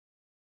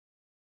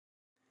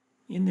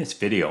In this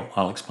video,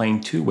 I'll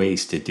explain two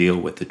ways to deal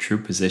with the true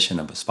position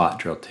of a spot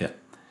drill tip.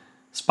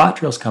 Spot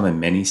drills come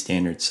in many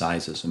standard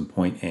sizes and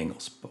point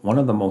angles, but one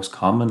of the most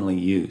commonly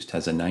used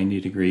has a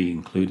 90-degree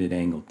included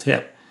angle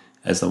tip,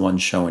 as the one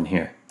shown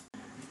here.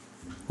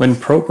 When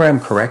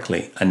programmed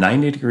correctly, a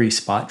 90-degree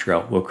spot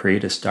drill will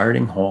create a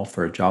starting hole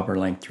for a jobber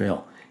length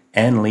drill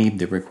and leave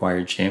the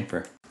required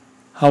chamfer.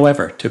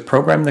 However, to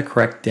program the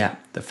correct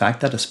depth, the fact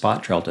that a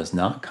spot drill does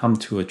not come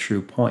to a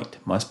true point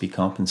must be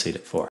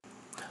compensated for.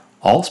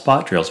 All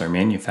spot drills are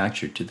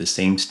manufactured to the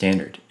same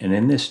standard, and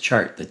in this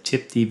chart the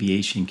tip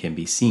deviation can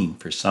be seen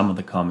for some of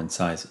the common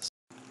sizes.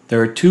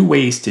 There are two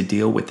ways to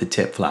deal with the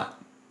tip flat.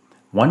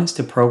 One is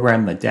to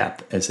program the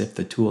depth as if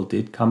the tool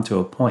did come to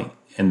a point,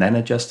 and then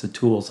adjust the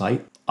tool's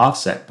height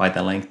offset by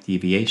the length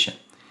deviation.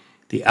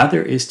 The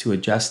other is to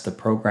adjust the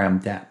program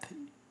depth.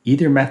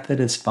 Either method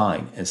is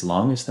fine as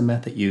long as the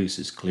method used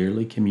is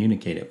clearly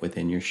communicated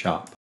within your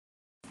shop.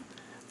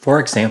 For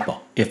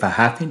example, if a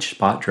half-inch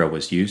spot drill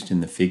was used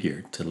in the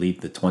figure to leave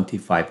the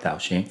 25 thou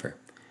chamfer,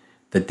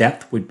 the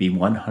depth would be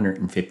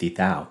 150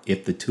 thou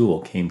if the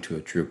tool came to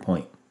a true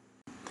point.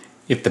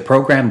 If the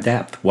program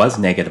depth was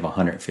negative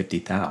 150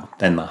 thou,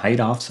 then the height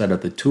offset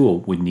of the tool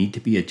would need to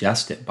be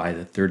adjusted by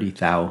the 30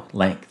 thou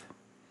length.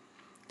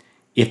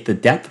 If the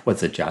depth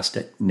was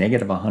adjusted,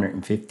 negative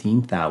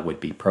 115 thou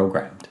would be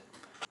programmed.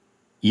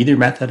 Either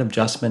method of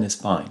adjustment is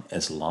fine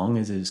as long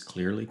as it is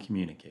clearly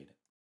communicated.